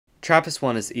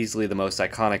TRAPPIST-1 is easily the most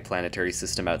iconic planetary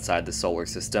system outside the solar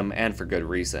system, and for good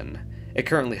reason. It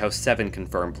currently hosts 7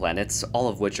 confirmed planets, all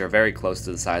of which are very close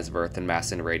to the size of Earth in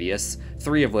mass and radius,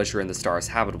 3 of which are in the star's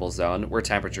habitable zone, where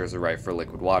temperatures are right for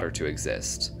liquid water to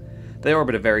exist. They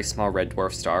orbit a very small red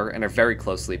dwarf star and are very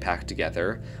closely packed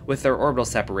together, with their orbital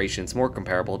separations more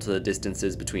comparable to the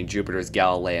distances between Jupiter's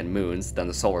Galilean moons than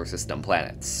the solar system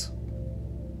planets.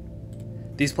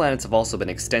 These planets have also been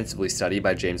extensively studied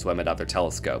by James Webb and other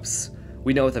telescopes.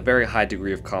 We know with a very high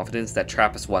degree of confidence that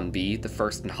TRAPPIST-1b, the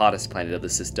first and hottest planet of the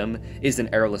system, is an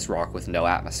airless rock with no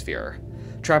atmosphere.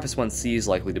 TRAPPIST-1c is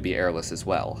likely to be airless as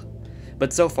well.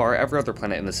 But so far, every other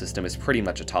planet in the system is pretty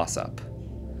much a toss-up.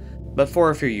 But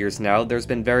for a few years now, there's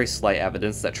been very slight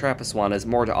evidence that TRAPPIST-1 has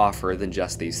more to offer than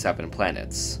just these 7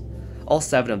 planets. All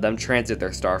 7 of them transit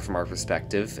their star from our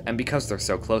perspective, and because they're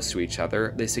so close to each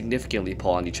other, they significantly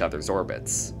pull on each other's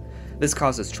orbits. This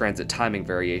causes transit timing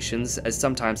variations, as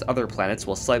sometimes other planets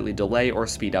will slightly delay or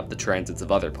speed up the transits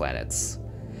of other planets.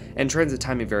 And transit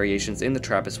timing variations in the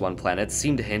TRAPPIST-1 planets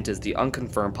seem to hint at the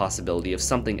unconfirmed possibility of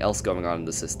something else going on in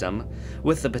the system,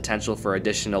 with the potential for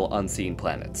additional unseen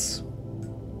planets.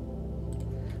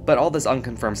 But all this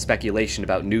unconfirmed speculation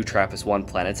about new TRAPPIST-1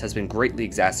 planets has been greatly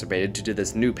exacerbated due to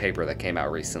this new paper that came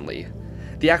out recently.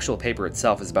 The actual paper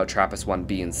itself is about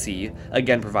TRAPPIST-1b and c,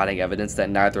 again providing evidence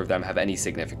that neither of them have any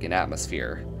significant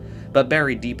atmosphere. But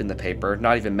buried deep in the paper,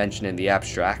 not even mentioned in the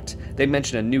abstract, they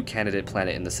mention a new candidate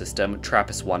planet in the system,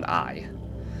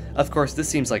 TRAPPIST-1I. Of course, this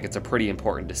seems like it's a pretty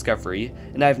important discovery,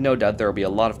 and I have no doubt there will be a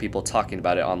lot of people talking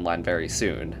about it online very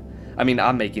soon. I mean,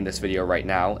 I'm making this video right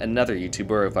now, and another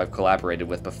YouTuber who I've collaborated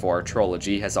with before,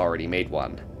 Trology, has already made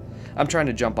one. I'm trying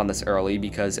to jump on this early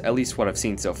because, at least what I've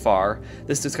seen so far,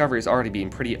 this discovery is already being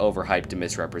pretty overhyped and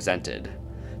misrepresented.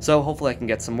 So hopefully I can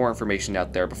get some more information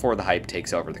out there before the hype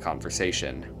takes over the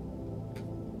conversation.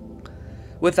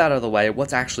 With that out of the way,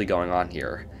 what's actually going on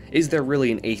here? Is there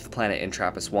really an 8th planet in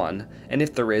TRAPPIST-1, and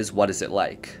if there is, what is it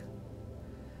like?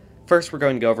 First, we're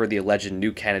going to go over the alleged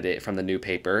new candidate from the new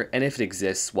paper, and if it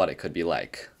exists, what it could be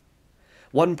like.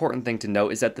 One important thing to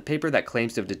note is that the paper that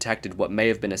claims to have detected what may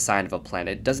have been a sign of a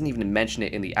planet doesn't even mention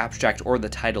it in the abstract or the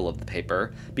title of the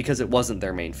paper, because it wasn't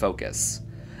their main focus.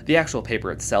 The actual paper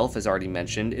itself, as already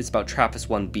mentioned, is about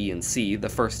TRAPPIST-1b and c, the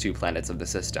first 2 planets of the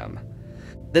system.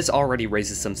 This already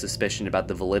raises some suspicion about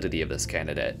the validity of this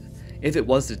candidate. If it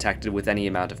was detected with any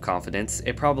amount of confidence,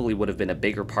 it probably would have been a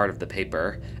bigger part of the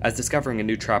paper, as discovering a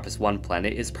new TRAPPIST-1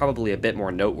 planet is probably a bit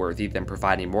more noteworthy than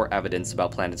providing more evidence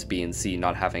about planets B and C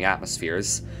not having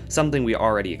atmospheres, something we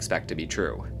already expect to be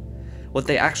true. What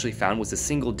they actually found was a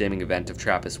single dimming event of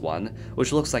TRAPPIST-1,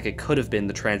 which looks like it could have been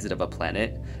the transit of a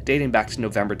planet, dating back to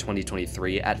November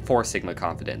 2023 at 4 sigma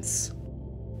confidence.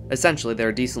 Essentially, they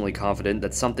are decently confident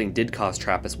that something did cause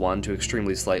TRAPPIST-1 to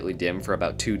extremely slightly dim for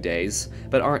about 2 days,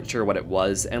 but aren't sure what it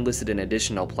was and listed an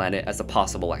additional planet as a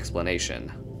possible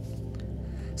explanation.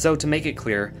 So to make it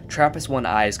clear,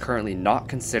 TRAPPIST-1I is currently not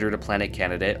considered a planet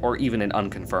candidate or even an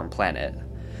unconfirmed planet.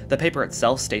 The paper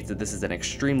itself states that this is an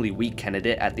extremely weak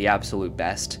candidate at the absolute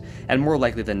best, and more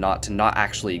likely than not to not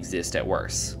actually exist at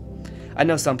worst. I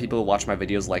know some people who watch my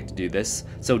videos like to do this,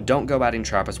 so don't go adding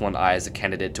TRAPPIST-1I as a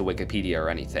candidate to Wikipedia or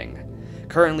anything.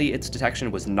 Currently, its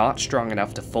detection was not strong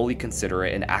enough to fully consider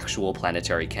it an actual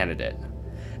planetary candidate.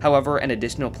 However, an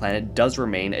additional planet does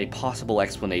remain a possible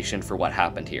explanation for what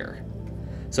happened here.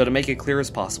 So to make it clear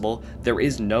as possible, there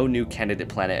is no new candidate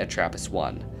planet at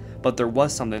TRAPPIST-1, but there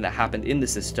was something that happened in the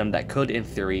system that could, in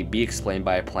theory, be explained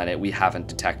by a planet we haven't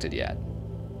detected yet.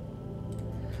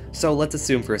 So let's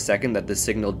assume for a second that this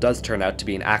signal does turn out to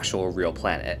be an actual real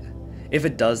planet. If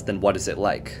it does, then what is it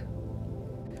like?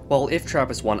 Well, if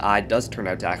TRAPPIST-1I does turn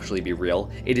out to actually be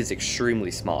real, it is extremely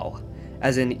small.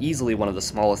 As in easily one of the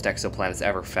smallest exoplanets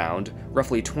ever found,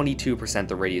 roughly 22%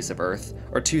 the radius of Earth,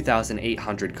 or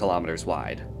 2,800 kilometers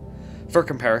wide. For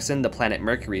comparison, the planet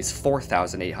Mercury is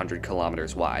 4,800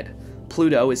 kilometers wide,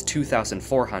 Pluto is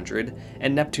 2,400,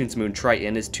 and Neptune's moon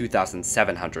Triton is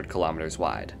 2,700 kilometers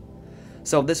wide.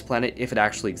 So this planet, if it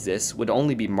actually exists, would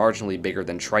only be marginally bigger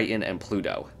than Triton and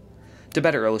Pluto. To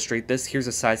better illustrate this, here's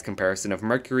a size comparison of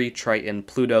Mercury, Triton,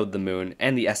 Pluto, the Moon,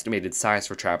 and the estimated size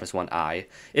for TRAPPIST-1I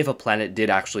if a planet did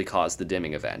actually cause the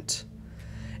dimming event.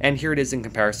 And here it is in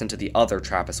comparison to the other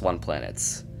TRAPPIST-1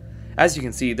 planets. As you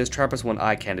can see, this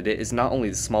TRAPPIST-1I candidate is not only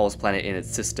the smallest planet in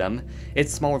its system,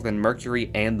 it's smaller than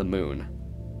Mercury and the Moon.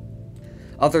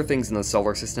 Other things in the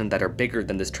solar system that are bigger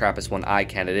than this TRAPPIST-1I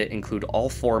candidate include all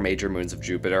 4 major moons of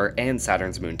Jupiter and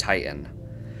Saturn's moon Titan.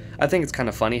 I think it's kind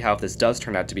of funny how if this does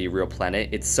turn out to be a real planet,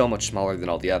 it's so much smaller than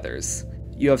all the others.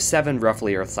 You have 7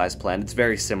 roughly Earth-sized planets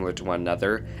very similar to one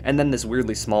another, and then this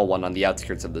weirdly small one on the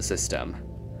outskirts of the system.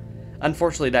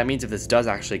 Unfortunately, that means if this does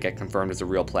actually get confirmed as a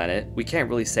real planet, we can't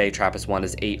really say TRAPPIST-1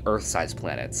 has 8 Earth-sized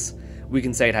planets. We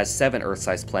can say it has 7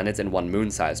 Earth-sized planets and 1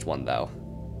 Moon-sized one, though.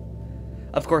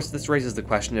 Of course, this raises the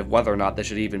question of whether or not this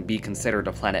should even be considered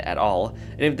a planet at all,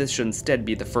 and if this should instead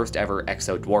be the first ever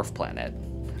exo-dwarf planet.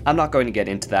 I'm not going to get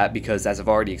into that because, as I've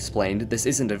already explained, this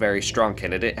isn't a very strong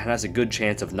candidate and has a good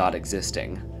chance of not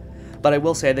existing. But I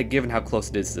will say that given how close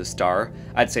it is to the star,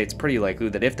 I'd say it's pretty likely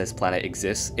that if this planet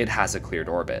exists, it has a cleared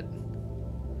orbit.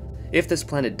 If this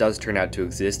planet does turn out to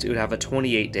exist, it would have a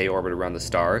 28-day orbit around the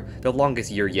star, the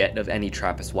longest year yet of any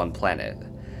TRAPPIST-1 planet.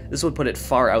 This would put it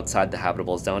far outside the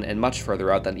habitable zone and much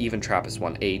further out than even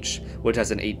TRAPPIST-1H, which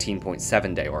has an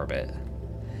 18.7-day orbit.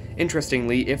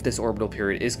 Interestingly, if this orbital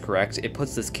period is correct, it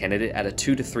puts this candidate at a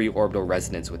 2 to 3 orbital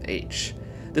resonance with H.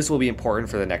 This will be important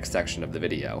for the next section of the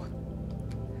video.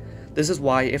 This is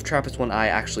why, if TRAPPIST-1I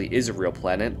actually is a real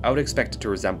planet, I would expect it to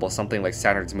resemble something like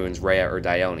Saturn's moons Rhea or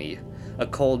Dione, a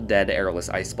cold, dead, airless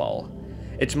ice ball.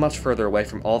 It's much further away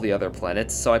from all the other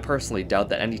planets, so I personally doubt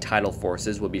that any tidal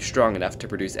forces would be strong enough to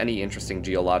produce any interesting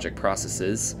geologic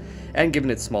processes, and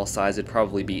given its small size it'd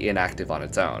probably be inactive on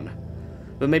its own.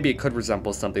 But maybe it could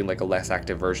resemble something like a less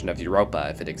active version of Europa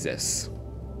if it exists.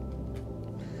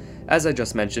 As I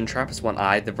just mentioned,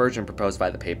 TRAPPIST-1I, the version proposed by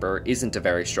the paper, isn't a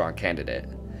very strong candidate.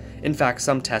 In fact,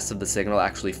 some tests of the signal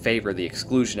actually favor the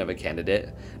exclusion of a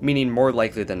candidate, meaning more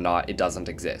likely than not it doesn't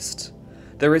exist.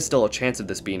 There is still a chance of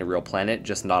this being a real planet,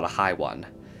 just not a high one.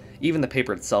 Even the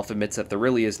paper itself admits that there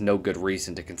really is no good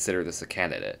reason to consider this a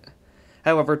candidate.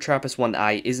 However,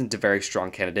 TRAPPIST-1I isn't a very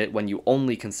strong candidate when you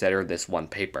only consider this one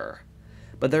paper.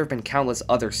 But there have been countless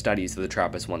other studies of the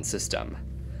TRAPPIST-1 system.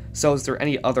 So is there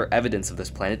any other evidence of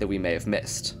this planet that we may have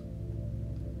missed?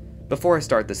 Before I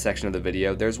start this section of the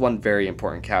video, there's one very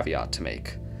important caveat to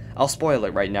make. I'll spoil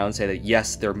it right now and say that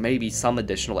yes, there may be some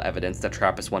additional evidence that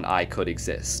TRAPPIST-1I could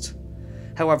exist.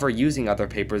 However, using other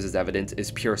papers as evidence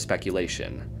is pure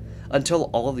speculation. Until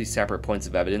all of these separate points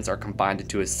of evidence are combined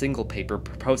into a single paper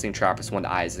proposing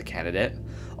TRAPPIST-1I as a candidate,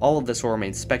 all of this will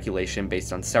remain speculation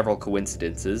based on several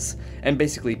coincidences, and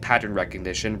basically pattern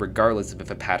recognition regardless of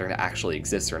if a pattern actually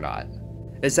exists or not.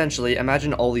 Essentially,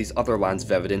 imagine all these other lines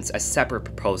of evidence as separate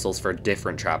proposals for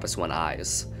different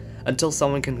TRAPPIST-1Is. Until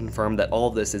someone can confirm that all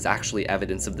of this is actually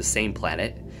evidence of the same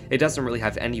planet, it doesn't really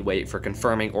have any weight for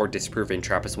confirming or disproving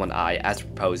TRAPPIST-1I as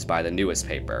proposed by the newest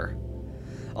paper.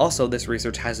 Also, this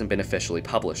research hasn't been officially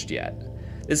published yet.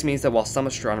 This means that while some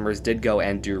astronomers did go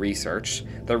and do research,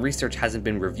 their research hasn't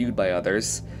been reviewed by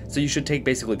others, so you should take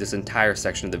basically this entire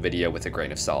section of the video with a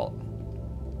grain of salt.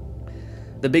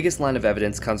 The biggest line of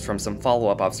evidence comes from some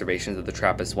follow-up observations of the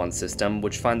TRAPPIST-1 system,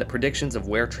 which find that predictions of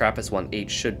where TRAPPIST-1H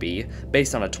should be,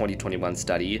 based on a 2021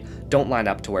 study, don't line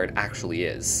up to where it actually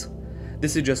is.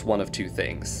 This is just one of two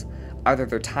things. Either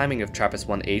their timing of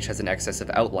TRAPPIST-1H has an excess of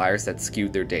outliers that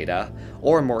skewed their data,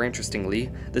 or more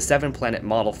interestingly, the 7-planet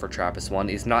model for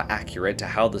TRAPPIST-1 is not accurate to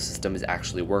how the system is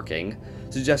actually working,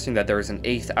 suggesting that there is an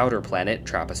 8th outer planet,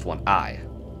 TRAPPIST-1I.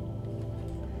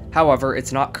 However,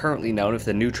 it's not currently known if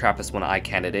the new TRAPPIST-1I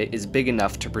candidate is big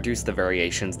enough to produce the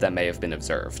variations that may have been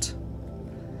observed.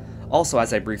 Also,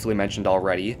 as I briefly mentioned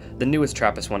already, the newest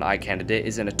TRAPPIST-1I candidate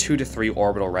is in a 2 to 3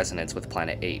 orbital resonance with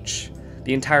planet H.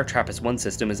 The entire TRAPPIST-1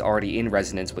 system is already in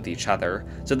resonance with each other,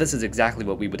 so this is exactly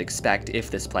what we would expect if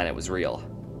this planet was real.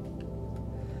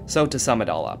 So to sum it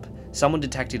all up, someone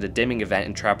detected a dimming event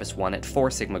in TRAPPIST-1 at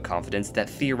 4 sigma confidence that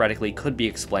theoretically could be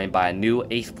explained by a new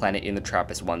 8th planet in the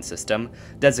TRAPPIST-1 system,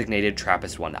 designated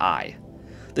TRAPPIST-1I.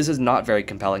 This is not very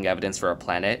compelling evidence for a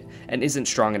planet, and isn't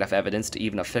strong enough evidence to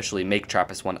even officially make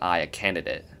TRAPPIST-1I a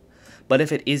candidate. But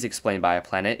if it is explained by a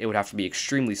planet, it would have to be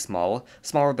extremely small,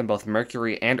 smaller than both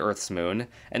Mercury and Earth's moon,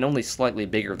 and only slightly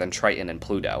bigger than Triton and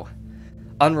Pluto.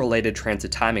 Unrelated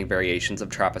transit timing variations of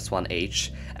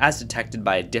TRAPPIST-1H, as detected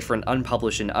by a different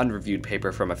unpublished and unreviewed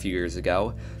paper from a few years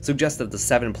ago, suggest that the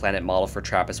 7-planet model for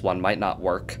TRAPPIST-1 might not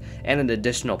work, and an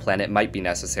additional planet might be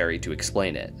necessary to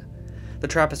explain it. The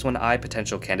TRAPPIST-1I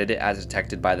potential candidate as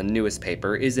detected by the newest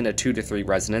paper is in a 2 to 3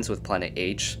 resonance with planet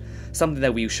H, something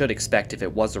that we should expect if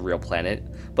it was a real planet,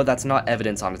 but that's not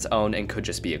evidence on its own and could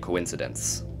just be a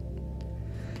coincidence.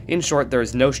 In short, there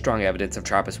is no strong evidence of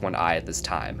TRAPPIST-1I at this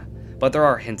time, but there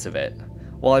are hints of it.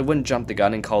 While I wouldn't jump the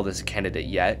gun and call this a candidate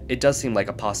yet, it does seem like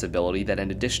a possibility that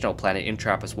an additional planet in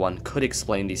TRAPPIST-1 could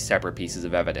explain these separate pieces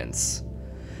of evidence.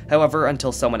 However,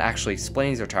 until someone actually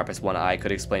explains how TRAPPIST-1I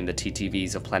could explain the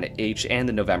TTVs of planet H and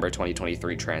the November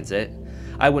 2023 transit,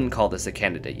 I wouldn't call this a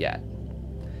candidate yet.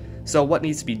 So what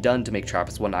needs to be done to make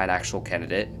TRAPPIST-1I an actual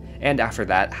candidate, and after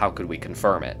that, how could we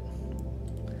confirm it?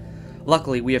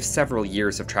 Luckily, we have several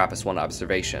years of TRAPPIST-1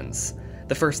 observations.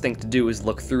 the first thing to do is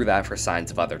look through that for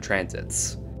signs of other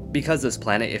transits. Because this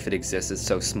planet, if it exists, is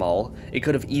so small, it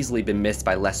could have easily been missed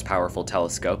by less powerful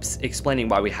telescopes, explaining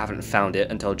why we haven't found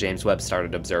it until James Webb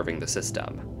started observing the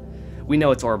system. We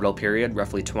know its orbital period,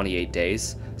 roughly 28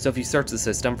 days, so if you search the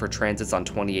system for transits on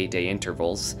 28-day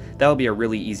intervals, that will be a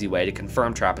really easy way to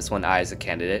confirm TRAPPIST-1I as a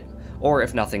candidate, or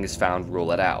if nothing is found,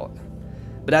 rule it out.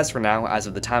 But as for now, as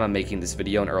of the time I'm making this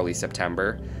video in early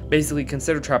September, basically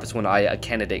consider TRAPPIST-1I a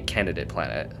candidate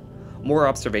planet. More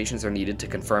observations are needed to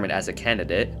confirm it as a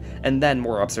candidate, and then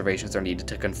more observations are needed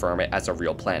to confirm it as a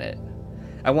real planet.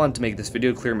 I wanted to make this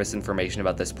video clear misinformation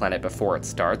about this planet before it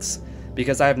starts,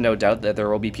 because I have no doubt that there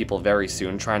will be people very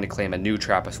soon trying to claim a new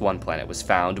TRAPPIST-1 planet was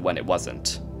found when it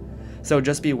wasn't. So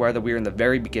just be aware that we are in the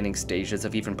very beginning stages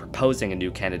of even proposing a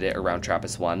new candidate around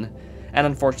TRAPPIST-1, and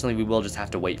unfortunately we will just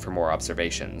have to wait for more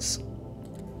observations.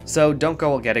 So don't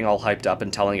go getting all hyped up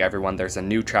and telling everyone there's a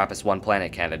new TRAPPIST-1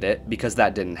 planet candidate, because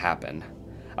that didn't happen.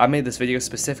 I made this video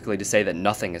specifically to say that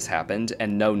nothing has happened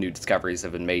and no new discoveries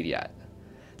have been made yet.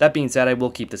 That being said, I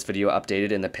will keep this video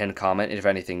updated in the pinned comment if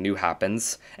anything new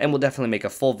happens, and will definitely make a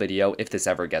full video if this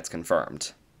ever gets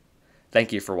confirmed.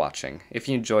 Thank you for watching. If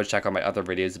you enjoyed, check out my other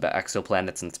videos about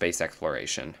exoplanets and space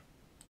exploration.